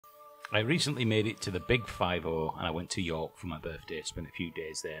I recently made it to the Big 5-0 and I went to York for my birthday, spent a few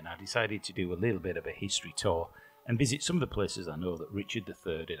days there, and I decided to do a little bit of a history tour and visit some of the places I know that Richard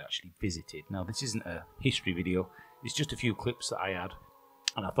III had actually visited. Now this isn't a history video, it's just a few clips that I had,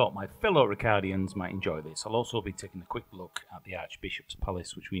 and I thought my fellow Ricardians might enjoy this. I'll also be taking a quick look at the Archbishop's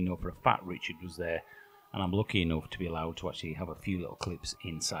Palace, which we know for a fact Richard was there, and I'm lucky enough to be allowed to actually have a few little clips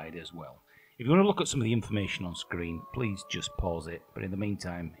inside as well. If you want to look at some of the information on screen, please just pause it, but in the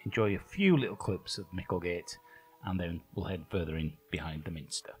meantime, enjoy a few little clips of Micklegate, and then we'll head further in behind the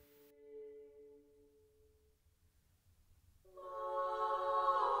Minster.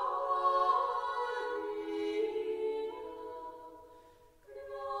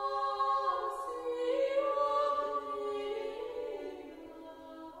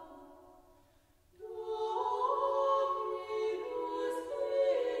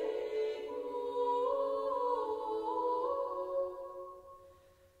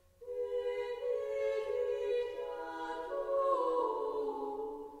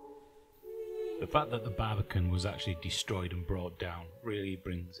 The fact that the Barbican was actually destroyed and brought down really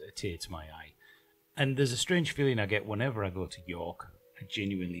brings a tear to my eye. And there's a strange feeling I get whenever I go to York. I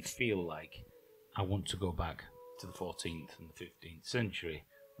genuinely feel like I want to go back to the 14th and the 15th century.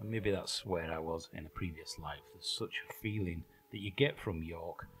 And maybe that's where I was in a previous life. There's such a feeling that you get from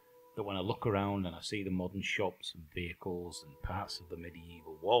York that when I look around and I see the modern shops and vehicles and parts of the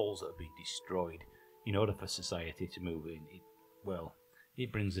medieval walls that have been destroyed in order for society to move in,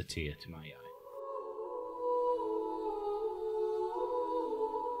 it brings a tear to my eye.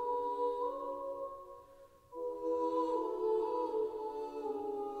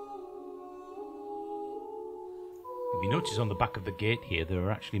 If you notice on the back of the gate here, there are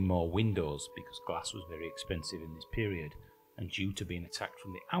actually more windows because glass was very expensive in this period, and due to being attacked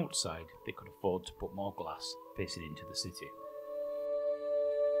from the outside, they could afford to put more glass facing into the city.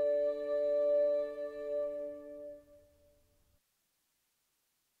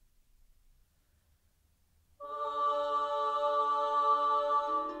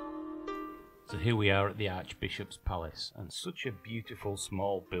 So here we are at the Archbishop's Palace, and such a beautiful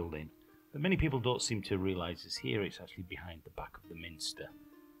small building that many people don't seem to realise is here. It's actually behind the back of the Minster.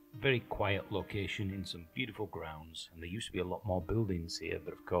 A very quiet location in some beautiful grounds, and there used to be a lot more buildings here,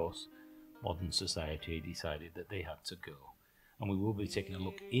 but of course modern society decided that they had to go. And we will be taking a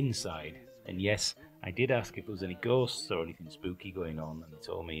look inside, and yes, I did ask if there was any ghosts or anything spooky going on, and they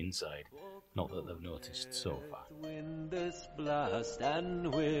told me inside. Not that they've noticed so far. Wind is blast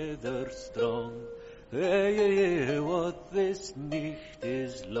and weather strong. Hey, what this nicht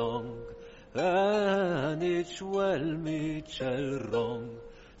is long, and it's well me shall wrong,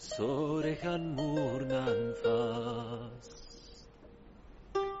 so they can mourn and fast.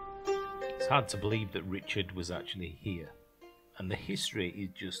 It's hard to believe that Richard was actually here, and the history is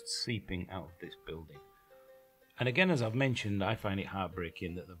just seeping out of this building. And again, as I've mentioned, I find it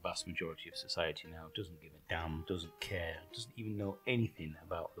heartbreaking that the vast majority of society now doesn't give a damn, doesn't care, doesn't even know anything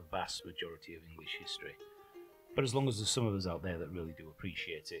about the vast majority of English history. But as long as there's some of us out there that really do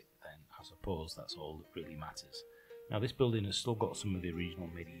appreciate it, then I suppose that's all that really matters. Now this building has still got some of the original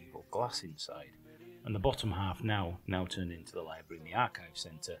medieval glass inside, and the bottom half now turned into the library and the archive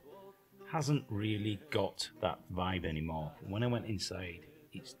centre, hasn't really got that vibe anymore. When I went inside,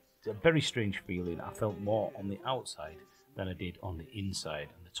 it's a very strange feeling. I felt more on the outside than I did on the inside,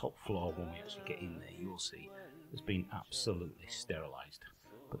 and the top floor, when we actually get in there, you'll see has been absolutely sterilised.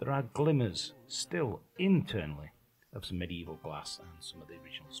 But there are glimmers still internally of some medieval glass and some of the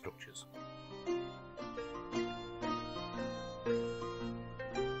original structures.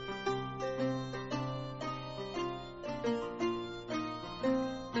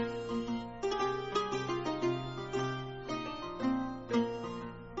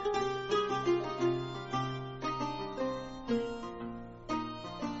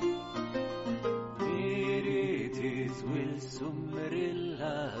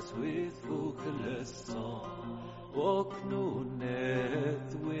 With vocal song, och nu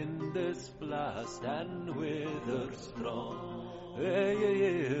net wind is blast and weather strong.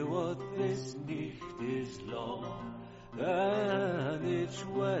 Hey, what this nicht is long, and it's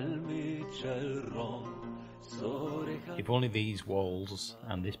well me shall wrong. So if only these walls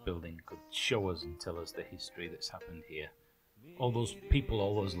and this building could show us and tell us the history that's happened here. All those people,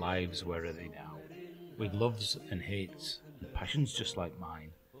 all those lives, where are they now? With loves and hates and passions just like mine.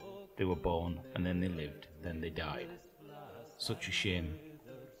 They were born, and then they lived, then they died. Such a shame,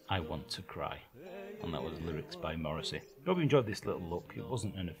 I want to cry. And that was lyrics by Morrissey. Hope you enjoyed this little look. It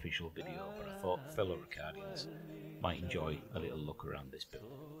wasn't an official video, but I thought fellow Ricardians might enjoy a little look around this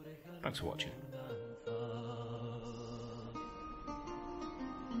building. Thanks for watching.